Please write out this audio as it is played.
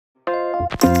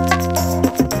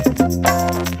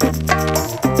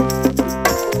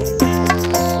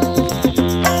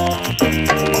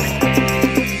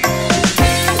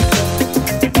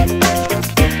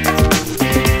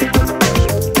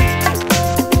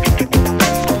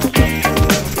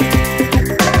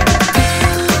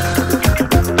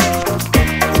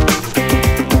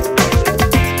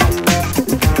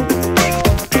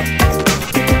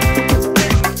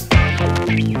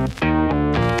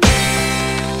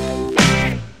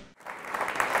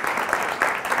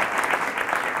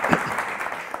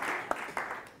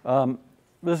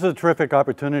This is a terrific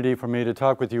opportunity for me to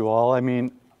talk with you all. I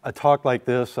mean, a talk like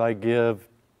this I give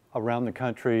around the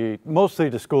country, mostly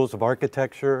to schools of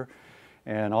architecture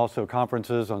and also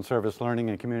conferences on service learning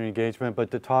and community engagement,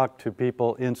 but to talk to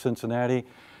people in Cincinnati,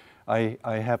 I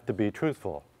have to be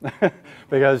truthful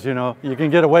because, you know, you can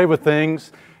get away with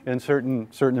things in certain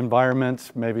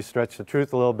environments, maybe stretch the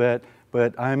truth a little bit,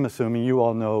 but I'm assuming you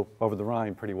all know Over the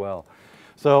Rhine pretty well.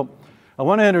 So I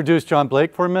want to introduce John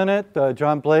Blake for a minute.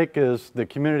 John Blake is the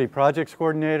Community Projects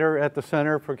Coordinator at the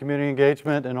Center for Community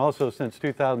Engagement, and also since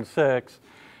 2006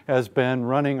 has been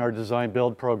running our Design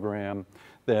Build program,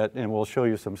 and we'll show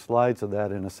you some slides of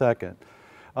that in a second.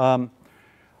 I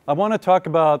want to talk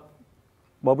about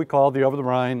what we call the Over the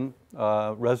Rhine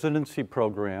residency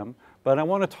program, but I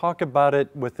want to talk about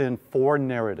it within 4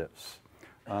 narratives.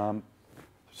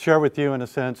 Share with you, in a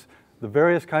sense, the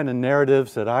various kind of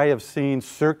narratives that I have seen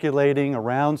circulating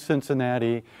around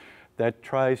Cincinnati that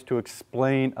tries to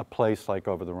explain a place like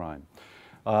Over the Rhine.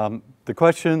 The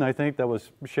question, I think, that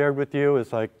was shared with you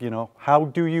is like, you know, how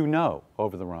do you know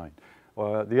Over the Rhine?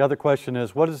 The other question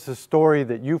is, what is the story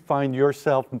that you find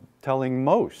yourself telling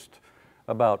most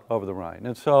about Over the Rhine?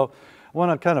 And so I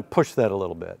want to kind of push that a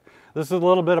little bit. This is a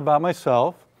little bit about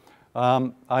myself.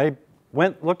 I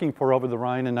went looking for Over the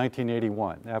Rhine in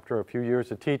 1981. After a few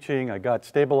years of teaching, I got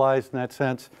stabilized in that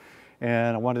sense,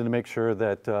 and I wanted to make sure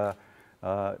that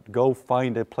go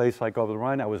find a place like Over the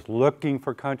Rhine. I was looking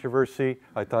for controversy.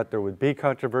 I thought there would be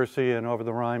controversy in Over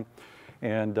the Rhine.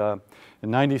 And in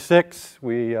 '96,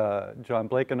 John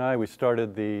Blake and I, we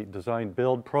started the Design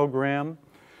Build program.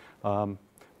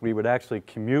 We would actually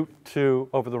commute to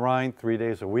Over the Rhine 3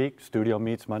 days a week. Studio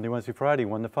meets Monday, Wednesday, Friday,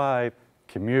 1 to 5.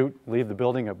 Commute, leave the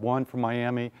building at 1 from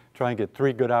Miami, try and get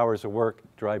 3 good hours of work,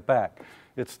 drive back.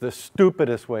 It's the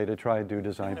stupidest way to try and do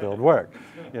design build work,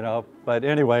 you know. But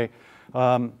anyway,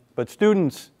 but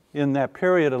students in that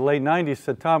period of the late 90s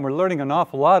said, Tom, we're learning an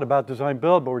awful lot about design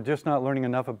build, but we're just not learning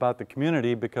enough about the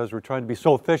community because we're trying to be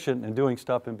so efficient in doing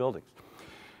stuff in buildings.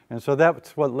 And so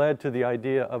that's what led to the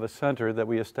idea of a center that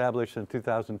we established in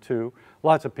 2002.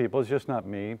 Lots of people, it's just not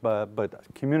me, but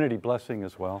community blessing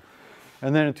as well.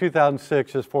 And then in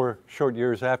 2006, just 4 short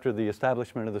years after the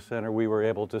establishment of the center, we were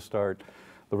able to start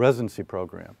the residency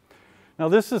program. Now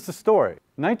this is the story.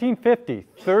 1950,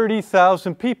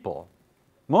 30,000 people,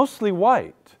 mostly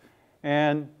white.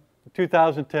 And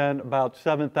 2010, about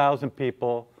 7,000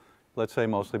 people, let's say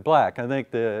mostly black. I think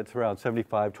that it's around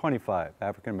 75-25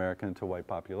 African American to white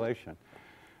population.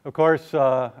 Of course,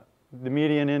 the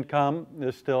median income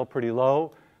is still pretty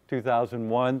low.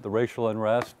 2001, the racial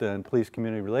unrest and police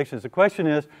community relations. The question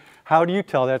is, how do you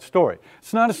tell that story?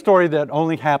 It's not a story that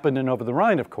only happened in Over the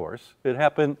Rhine, of course. It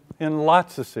happened in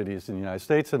lots of cities in the United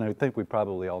States, and I think we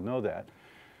probably all know that.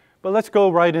 But let's go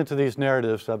right into these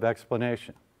narratives of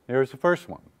explanation. Here's the first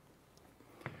one.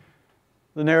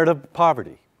 The narrative of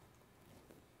poverty.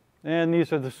 And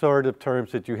these are the sort of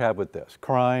terms that you have with this.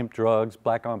 Crime, drugs,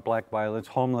 black-on-black violence,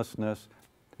 homelessness.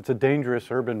 It's a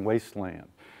dangerous urban wasteland.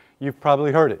 You've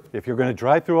probably heard it. If you're going to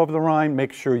drive through Over the Rhine,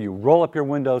 make sure you roll up your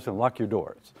windows and lock your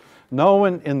doors. No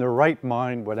one in their right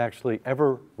mind would actually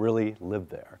ever really live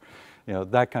there. You know,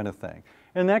 that kind of thing.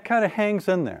 And that kind of hangs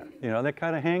in there. You know, that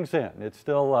kind of hangs in. It's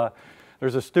still,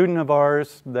 there's a student of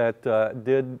ours that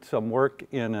did some work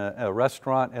in a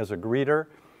restaurant as a greeter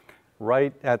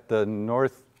right at the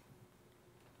northeast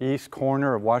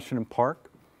corner of Washington Park,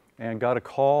 and got a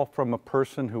call from a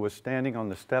person who was standing on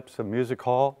the steps of Music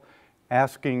Hall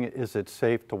asking, is it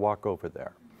safe to walk over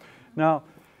there? Now,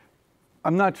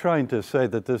 I'm not trying to say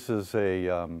that this is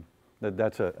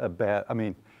that's a bad, I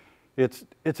mean, it's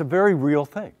a very real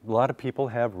thing. A lot of people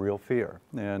have real fear,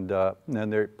 and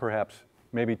they're perhaps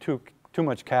maybe too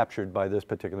much captured by this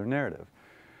particular narrative.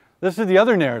 This is the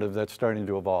other narrative that's starting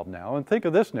to evolve now, and think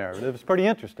of this narrative, it's pretty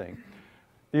interesting.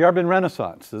 The urban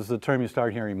renaissance, this is the term you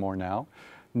start hearing more now.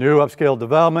 New upscale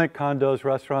development, condos,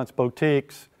 restaurants,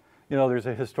 boutiques. You know, there's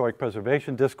a historic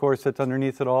preservation discourse that's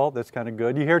underneath it all. That's kind of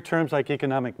good. You hear terms like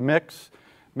economic mix,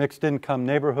 mixed income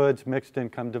neighborhoods, mixed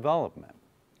income development.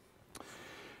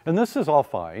 And this is all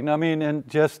fine. I mean, and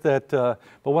just that, but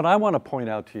what I want to point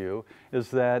out to you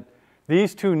is that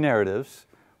these two narratives,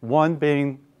 one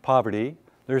being poverty,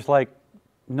 there's like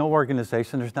no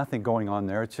organization, there's nothing going on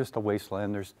there. It's just a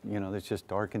wasteland. There's, it's just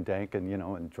dark and dank and,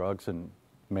 and drugs and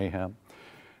mayhem.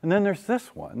 And then there's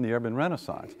this one, the urban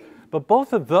renaissance. But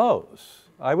both of those,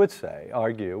 I would say,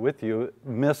 argue with you,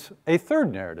 miss a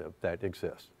third narrative that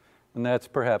exists. And that's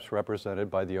perhaps represented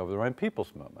by the Over-the-Rhine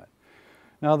People's Movement.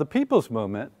 Now, the People's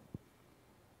Movement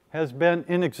has been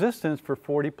in existence for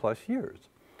 40 plus years.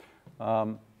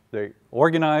 They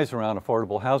organize around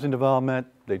affordable housing development.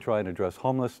 They try and address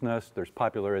homelessness. There's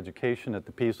popular education at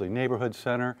the Peaslee Neighborhood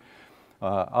Center.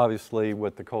 Obviously,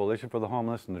 with the Coalition for the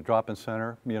Homeless and the Drop-In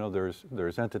Center,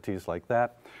 there's entities like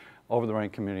that. Over-the-Rhine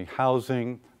Community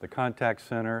Housing, the Contact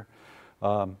Center,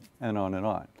 and on and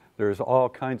on. There's all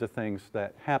kinds of things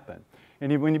that happen.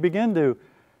 And when you begin to,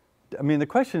 the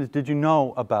question is, did you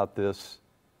know about this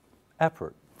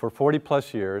effort? For 40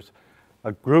 plus years,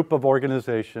 a group of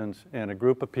organizations and a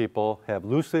group of people have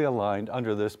loosely aligned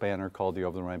under this banner called the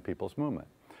Over-the-Rhine People's Movement.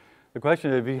 The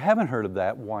question is, if you haven't heard of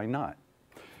that, why not?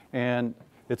 And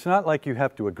it's not like you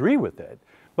have to agree with it,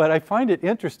 but I find it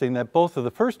interesting that both of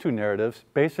the first two narratives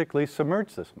basically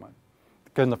submerge this one.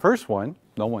 Because in the first one,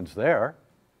 no one's there.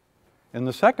 In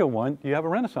the second one, you have a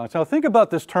renaissance. Now think about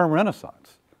this term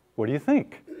renaissance. What do you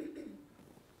think?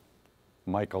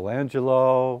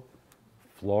 Michelangelo,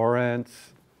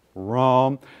 Florence,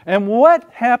 Rome. And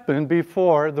what happened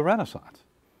before the Renaissance?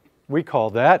 We call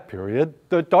that period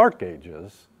the Dark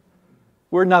Ages,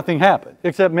 where nothing happened,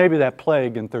 except maybe that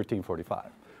plague in 1345,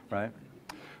 right?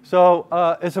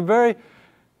 So it's a very,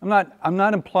 I'm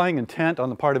not implying intent on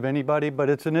the part of anybody, but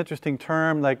it's an interesting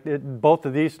term. Like both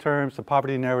of these terms, the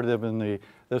poverty narrative and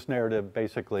this narrative,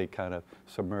 basically kind of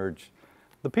submerge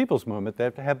the People's Movement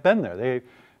that have been there.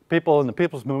 People in the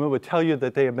People's Movement would tell you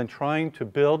that they have been trying to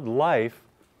build life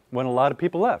when a lot of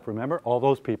people left. Remember, all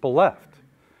those people left.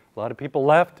 A lot of people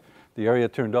left. The area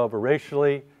turned over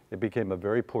racially. It became a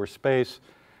very poor space.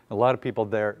 A lot of people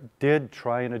there did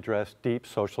try and address deep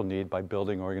social need by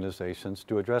building organizations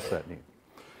to address that need.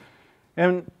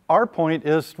 And our point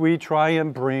is we try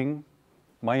and bring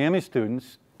Miami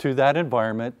students to that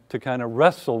environment to kind of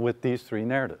wrestle with these three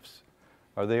narratives.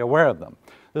 Are they aware of them?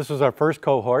 This was our first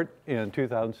cohort in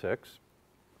 2006.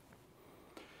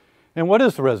 And what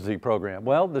is the residency program?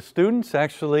 Well, the students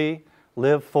actually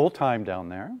live full-time down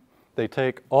there. They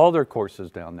take all their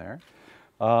courses down there.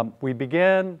 We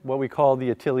began what we call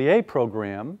the Atelier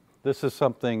program. This is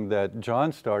something that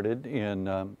John started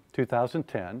in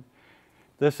 2010.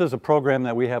 This is a program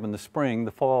that we have in the spring.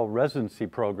 The fall residency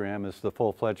program is the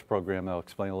full-fledged program I'll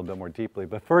explain a little bit more deeply.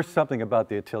 But first, something about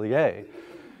the Atelier.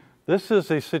 This is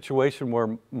a situation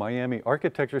where Miami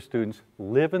architecture students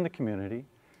live in the community.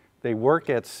 They work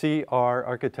at CR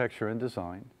Architecture and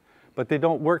Design, but they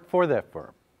don't work for that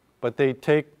firm. But they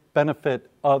take benefit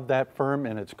of that firm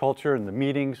and its culture and the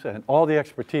meetings and all the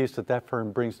expertise that that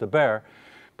firm brings to bear.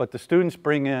 But the students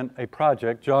bring in a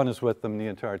project. John is with them the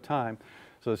entire time.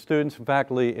 So the students,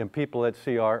 faculty, and people at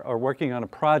CR are working on a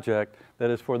project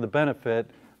that is for the benefit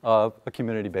of a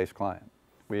community-based client.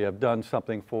 We have done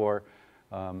something for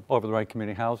Over-the-Rhine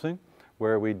Community Housing,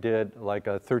 where we did like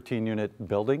a 13-unit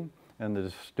building, and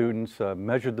the students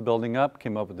measured the building up,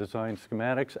 came up with design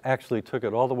schematics, actually took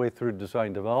it all the way through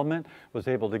design development, was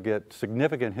able to get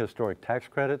significant historic tax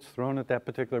credits thrown at that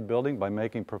particular building by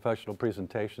making professional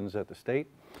presentations at the state,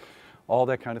 all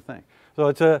that kind of thing. So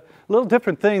it's a little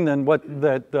different thing than what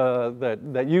that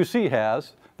UC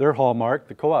has, their hallmark,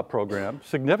 the co-op program,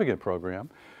 significant program,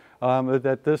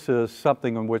 that this is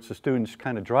something in which the students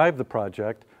kind of drive the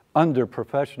project under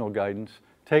professional guidance,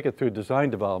 take it through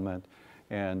design development,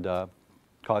 and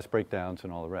cost breakdowns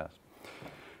and all the rest.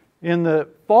 In the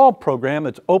fall program,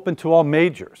 it's open to all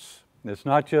majors. It's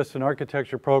not just an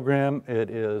architecture program. It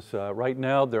is, right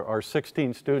now, there are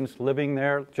 16 students living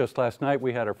there. Just last night,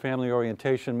 we had our family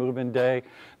orientation move-in day,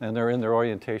 and they're in their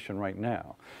orientation right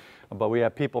now. But we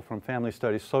have people from family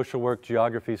studies, social work,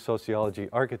 geography, sociology,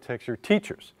 architecture,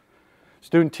 teachers.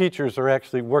 Student teachers are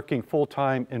actually working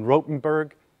full-time in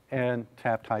Rothenburg and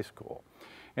Taft High School.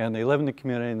 And they live in the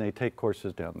community and they take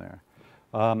courses down there.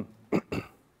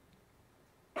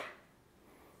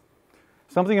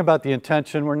 Something about the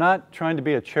intention, we're not trying to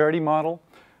be a charity model.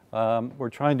 We're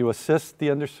trying to assist the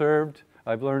underserved.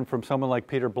 I've learned from someone like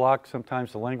Peter Block,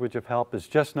 sometimes the language of help is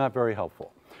just not very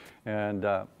helpful. And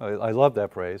I love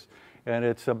that phrase. And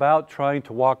it's about trying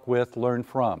to walk with, learn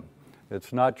from.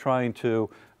 It's not trying to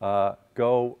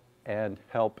go and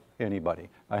help anybody.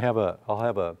 I'll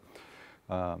have a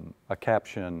a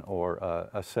caption or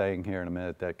a saying here in a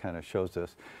minute that kind of shows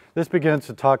this. This begins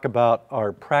to talk about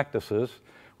our practices.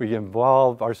 We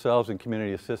involve ourselves in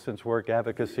community assistance work,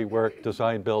 advocacy work,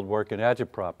 design build work, and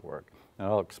agitprop work. And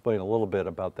I'll explain a little bit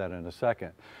about that in a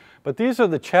second. But these are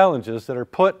the challenges that are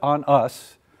put on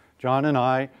us, John and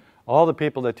I, all the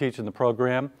people that teach in the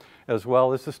program, as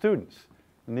well as the students.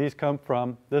 And these come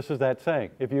from, this is that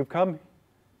saying, if you've come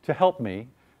to help me,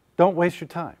 don't waste your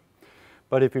time.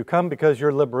 But if you come because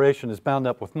your liberation is bound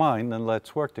up with mine, then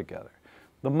let's work together.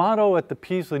 The motto at the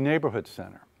Peaslee Neighborhood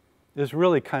Center is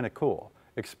really kind of cool.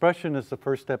 Expression is the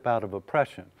first step out of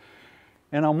oppression.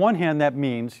 And on one hand, that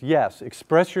means, yes,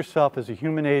 express yourself as a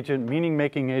human agent,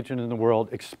 meaning-making agent in the world,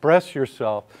 express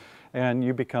yourself, and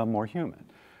you become more human.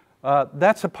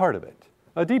 That's a part of it,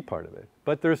 a deep part of it.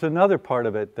 But there's another part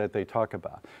of it that they talk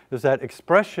about, is that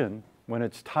expression, when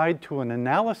it's tied to an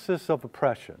analysis of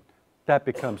oppression, that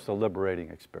becomes the liberating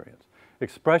experience.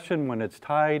 Expression, when it's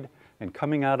tied and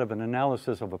coming out of an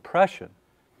analysis of oppression,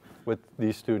 what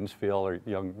these students feel or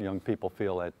young people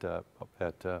feel at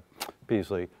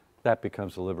Peaslee, that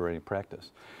becomes a liberating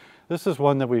practice. This is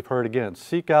one that we've heard again.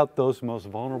 Seek out those most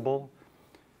vulnerable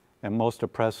and most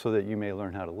oppressed so that you may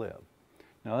learn how to live.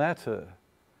 Now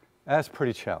that's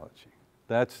pretty challenging.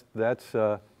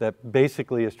 That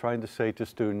basically is trying to say to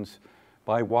students,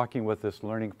 by walking with us,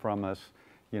 learning from us,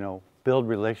 build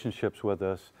relationships with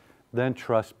us, then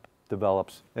trust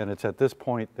develops, and it's at this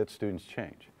point that students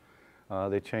change.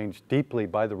 They change deeply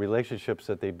by the relationships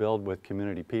that they build with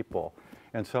community people.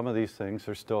 And some of these things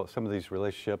are still, some of these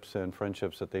relationships and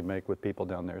friendships that they make with people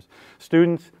down there.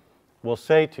 Students will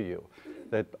say to you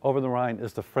that Over the Rhine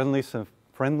is the friendliest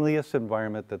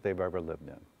environment that they've ever lived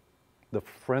in. The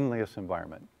friendliest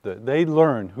environment. They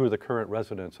learn who the current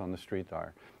residents on the street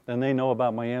are. And they know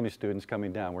about Miami students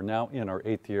coming down. We're now in our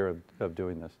 8th year of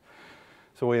doing this.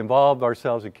 So we involved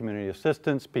ourselves in community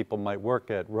assistance. People might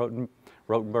work at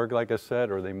Rotenberg, like I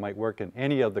said, or they might work in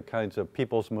any of the kinds of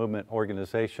people's movement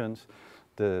organizations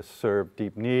to serve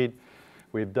deep need.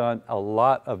 We've done a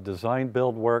lot of design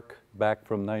build work back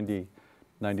from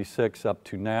 96 up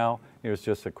to now. Here's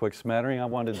just a quick smattering. I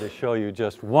wanted to show you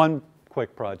just one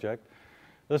quick project.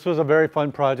 This was a very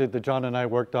fun project that John and I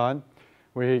worked on.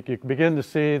 You begin to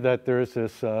see that there's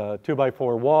this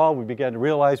 2x4 wall. We began to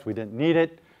realize we didn't need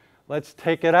it. Let's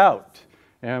take it out.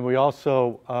 And we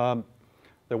also,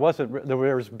 there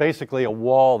was basically a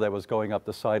wall that was going up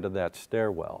the side of that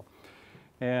stairwell.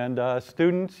 And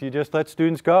students, you just let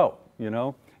students go,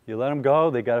 You let them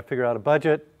go, they got to figure out a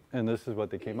budget, and this is what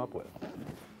they came up with.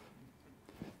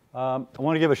 I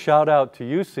want to give a shout out to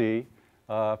UC,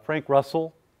 Frank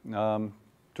Russell,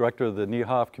 director of the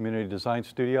Niehoff Community Design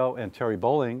Studio, and Terry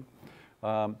Bowling.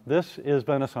 This is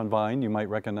Venice on Vine, you might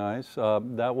recognize.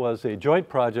 That was a joint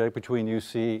project between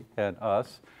UC and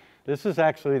us. This is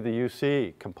actually the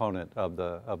UC component of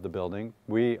the building.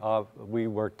 We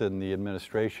worked in the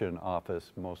administration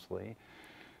office mostly.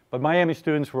 But Miami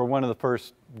students were one of the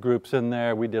first groups in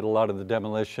there. We did a lot of the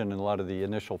demolition and a lot of the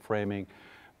initial framing.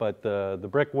 But the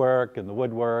brickwork and the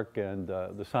woodwork and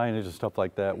the signage and stuff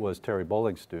like that was Terry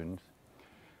Bowling's students.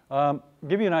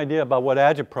 Give you an idea about what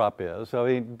agitprop is. I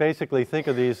mean, basically think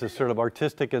of these as sort of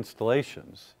artistic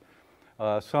installations.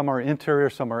 Some are interior,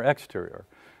 some are exterior.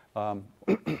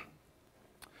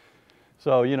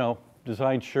 So,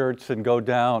 design shirts and go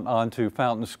down onto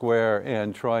Fountain Square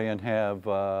and try and have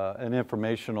an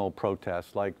informational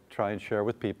protest, like try and share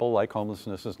with people like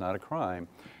homelessness is not a crime,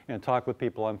 and talk with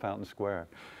people on Fountain Square.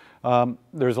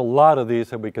 There's a lot of these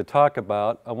that we could talk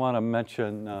about. I want to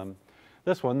mention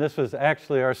this one. This is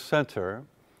actually our center,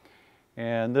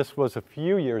 and this was a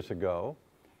few years ago,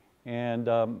 and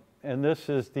this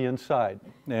is the inside.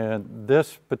 And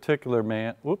this particular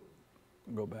man,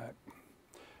 go back.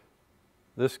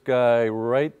 This guy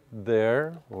right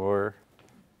there, or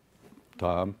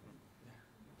Tom,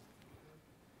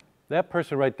 that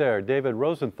person right there, David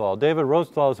Rosenthal. David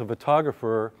Rosenthal is a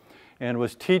photographer and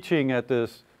was teaching at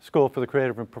this School for the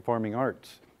Creative and Performing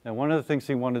Arts. And one of the things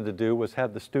he wanted to do was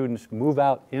have the students move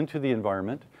out into the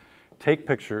environment, take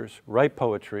pictures, write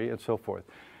poetry, and so forth.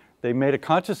 They made a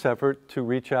conscious effort to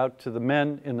reach out to the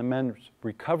men in the men's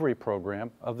recovery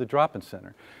program of the drop-in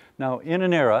center. Now, in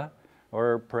an era,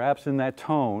 or perhaps in that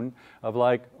tone of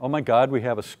like, oh my God, we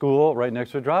have a school right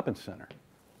next to a drop-in center.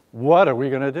 What are we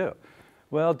going to do?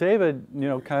 Well, David,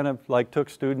 kind of like took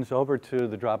students over to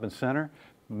the drop-in center,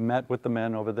 met with the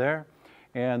men over there,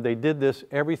 and they did this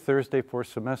every Thursday for a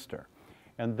semester.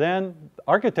 And then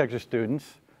architecture students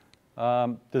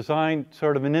designed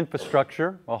sort of an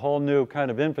infrastructure, a whole new kind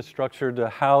of infrastructure to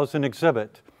house an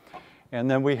exhibit.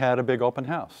 And then we had a big open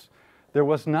house. there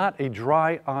was not a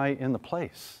dry eye in the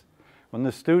place. When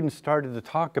the students started to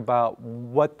talk about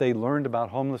what they learned about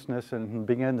homelessness and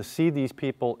began to see these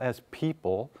people as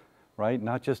people, right,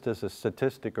 not just as a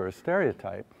statistic or a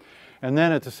stereotype. And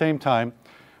then at the same time,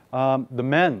 the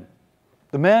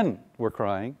men were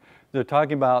crying. They're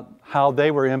talking about how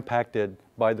they were impacted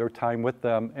by their time with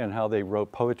them and how they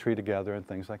wrote poetry together and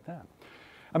things like that.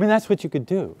 I mean, that's what you could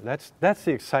do. That's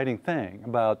the exciting thing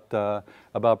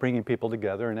about bringing people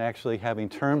together and actually having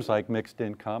terms like mixed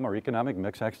income or economic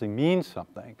mix actually mean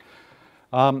something.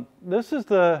 This is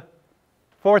the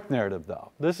fourth narrative,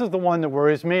 though. This is the one that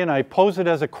worries me, and I pose it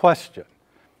as a question.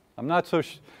 I'm not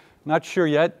sure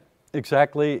yet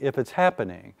exactly if it's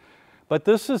happening, but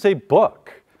this is a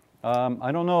book.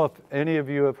 I don't know if any of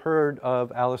you have heard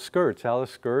of Alice Skirts.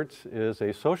 Alice Skirts is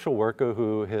a social worker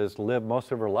who has lived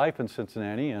most of her life in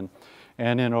Cincinnati and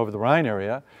in over the Rhine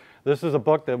area. This is a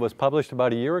book that was published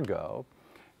about a year ago,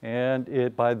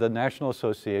 and by the National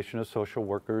Association of Social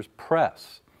Workers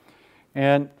Press.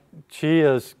 And she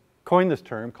has coined this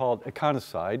term called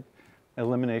econicide,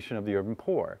 elimination of the urban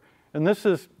poor. And this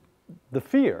is the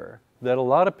fear that a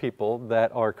lot of people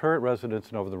that are current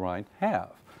residents in over the Rhine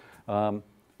have.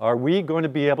 Are we going to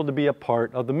be able to be a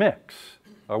part of the mix?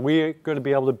 Are we going to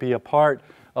be able to be a part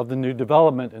of the new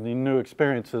development and the new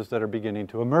experiences that are beginning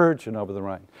to emerge in over the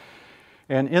Rhine?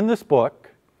 And in this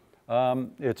book,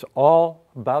 it's all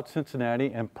about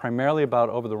Cincinnati and primarily about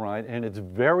over the Rhine, and it's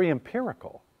very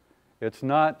empirical. It's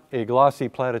not a glossy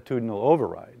platitudinal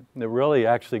override. It really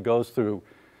actually goes through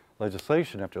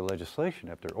legislation after legislation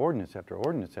after ordinance after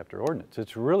ordinance after ordinance.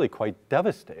 It's really quite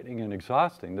devastating and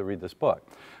exhausting to read this book,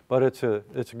 but it's a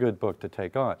good book to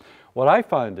take on. What I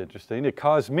find interesting, it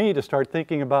caused me to start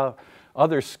thinking about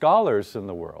other scholars in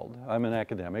the world. I'm an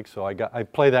academic, so I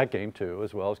play that game too,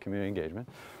 as well as community engagement.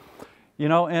 You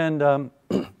know, and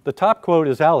the top quote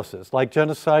is Alice's: like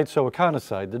genocide, so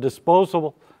econicide, the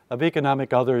disposal of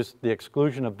economic others, the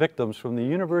exclusion of victims from the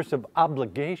universe of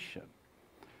obligation.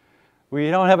 We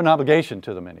don't have an obligation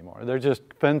to them anymore. They're just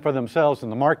fend for themselves in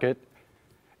the market,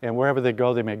 and wherever they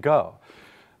go, they may go.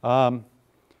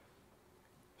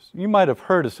 You might have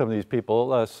heard of some of these people,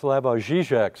 Slavoj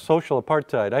Žižek, social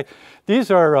apartheid.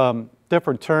 These are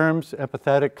different terms: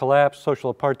 empathetic collapse,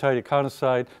 social apartheid,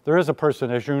 econicide. There is a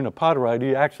person, Arjuna Padaride,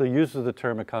 who actually uses the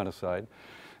term econicide,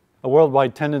 a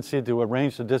worldwide tendency to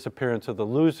arrange the disappearance of the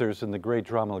losers in the great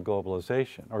drama of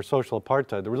globalization, or social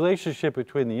apartheid. The relationship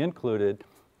between the included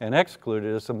and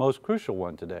excluded is the most crucial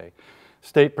one today.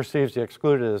 State perceives the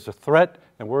excluded as a threat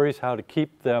and worries how to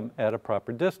keep them at a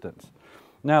proper distance.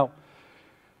 Now,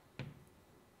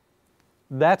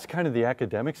 that's kind of the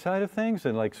academic side of things,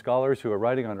 and like scholars who are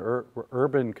writing on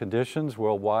urban conditions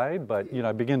worldwide, but you know,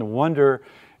 I begin to wonder,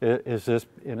 is this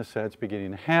in a sense beginning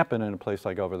to happen in a place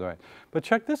like over the Rhine? But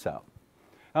check this out.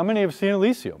 How many have seen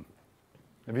Elysium?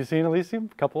 Have you seen Elysium?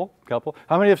 Couple.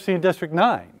 How many have seen District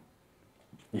 9?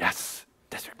 Yes.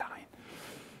 District 9.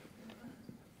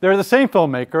 They're the same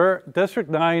filmmaker. District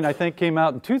 9, I think, came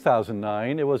out in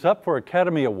 2009. It was up for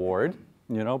Academy Award,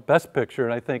 you know, Best Picture,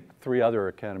 and I think 3 other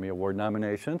Academy Award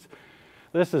nominations.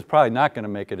 This is probably not going to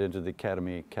make it into the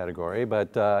Academy category,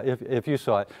 but if you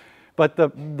saw it. But the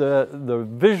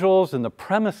visuals and the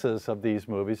premises of these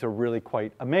movies are really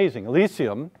quite amazing.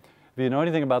 Elysium, if you know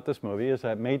anything about this movie, is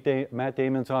that Matt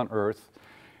Damon's on Earth,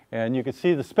 and you can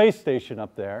see the space station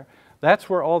up there. That's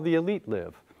where all the elite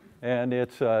live, and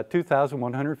it's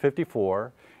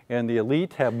 2,154, and the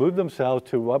elite have moved themselves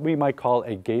to what we might call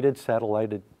a gated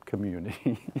satellite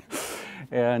community.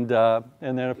 and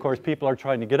then, of course, people are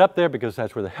trying to get up there because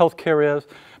that's where the healthcare is.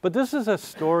 But this is a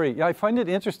story. I find it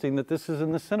interesting that this is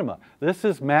in the cinema. This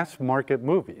is mass market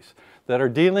movies that are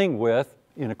dealing with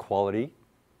inequality,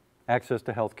 access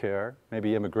to healthcare,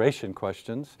 maybe immigration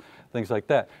questions, things like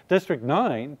that. District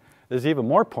 9 is even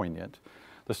more poignant.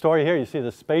 The story here, you see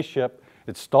the spaceship,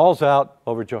 it stalls out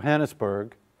over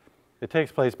Johannesburg. It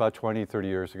takes place about 20, 30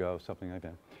 years ago, something like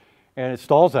that. And it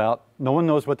stalls out, no one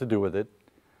knows what to do with it.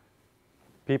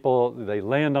 People, they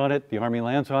land on it, the army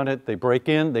lands on it, they break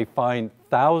in, they find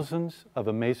thousands of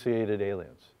emaciated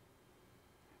aliens.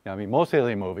 Now, I mean, most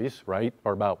alien movies, right,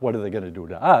 are about what are they going to do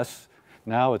to us.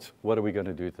 Now it's what are we going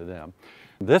to do to them.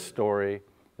 This story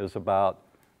is about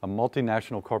a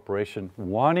multinational corporation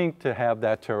wanting to have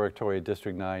that territory of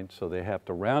District 9, so they have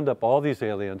to round up all these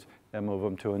aliens and move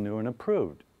them to a new and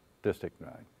improved District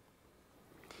 9.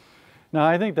 Now,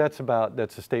 I think that's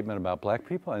a statement about black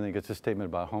people. I think it's a statement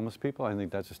about homeless people. I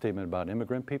think that's a statement about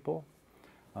immigrant people,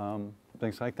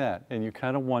 things like that. And you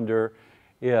kind of wonder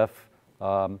if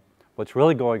what's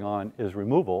really going on is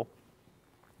removal,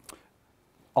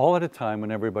 all at a time when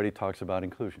everybody talks about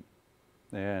inclusion.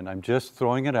 And I'm just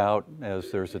throwing it out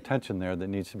as there's a tension there that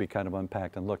needs to be kind of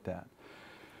unpacked and looked at.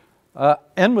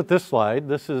 End with this slide.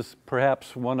 This is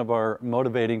perhaps one of our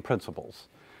motivating principles.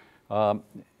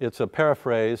 It's a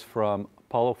paraphrase from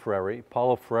Paulo Freire.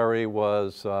 Paulo Freire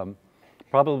was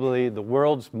probably the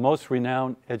world's most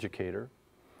renowned educator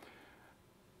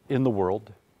in the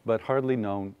world, but hardly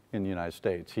known in the United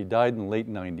States. He died in the late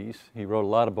 90s. He wrote a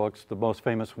lot of books. The most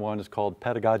famous one is called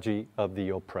Pedagogy of the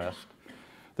Oppressed.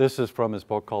 This is from his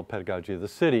book called Pedagogy of the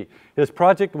City. His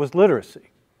project was literacy.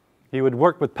 He would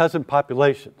work with peasant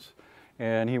populations,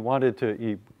 and he wanted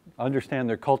to understand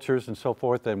their cultures and so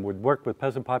forth, and would work with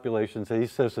peasant populations. And he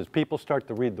says, as people start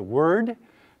to read the word,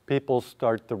 people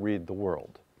start to read the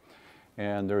world.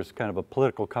 And there's kind of a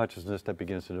political consciousness that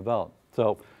begins to develop.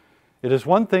 So it is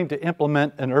one thing to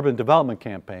implement an urban development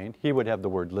campaign. He would have the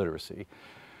word literacy.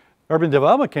 Urban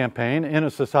development campaign in a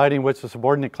society in which the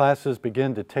subordinate classes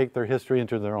begin to take their history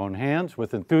into their own hands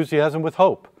with enthusiasm, with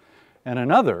hope. And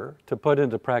another, to put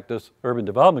into practice urban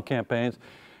development campaigns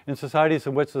in societies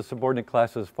in which the subordinate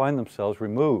classes find themselves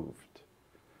removed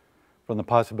from the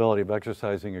possibility of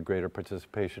exercising a greater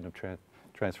participation of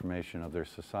transformation of their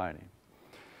society.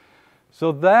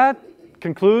 So that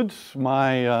concludes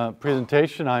my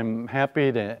presentation. I'm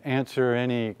happy to answer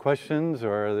any questions,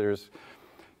 or there's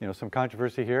some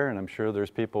controversy here, and I'm sure there's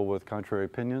people with contrary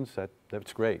opinions.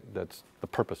 That's great. That's the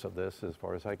purpose of this as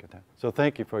far as I can tell. So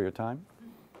thank you for your time.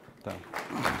 So.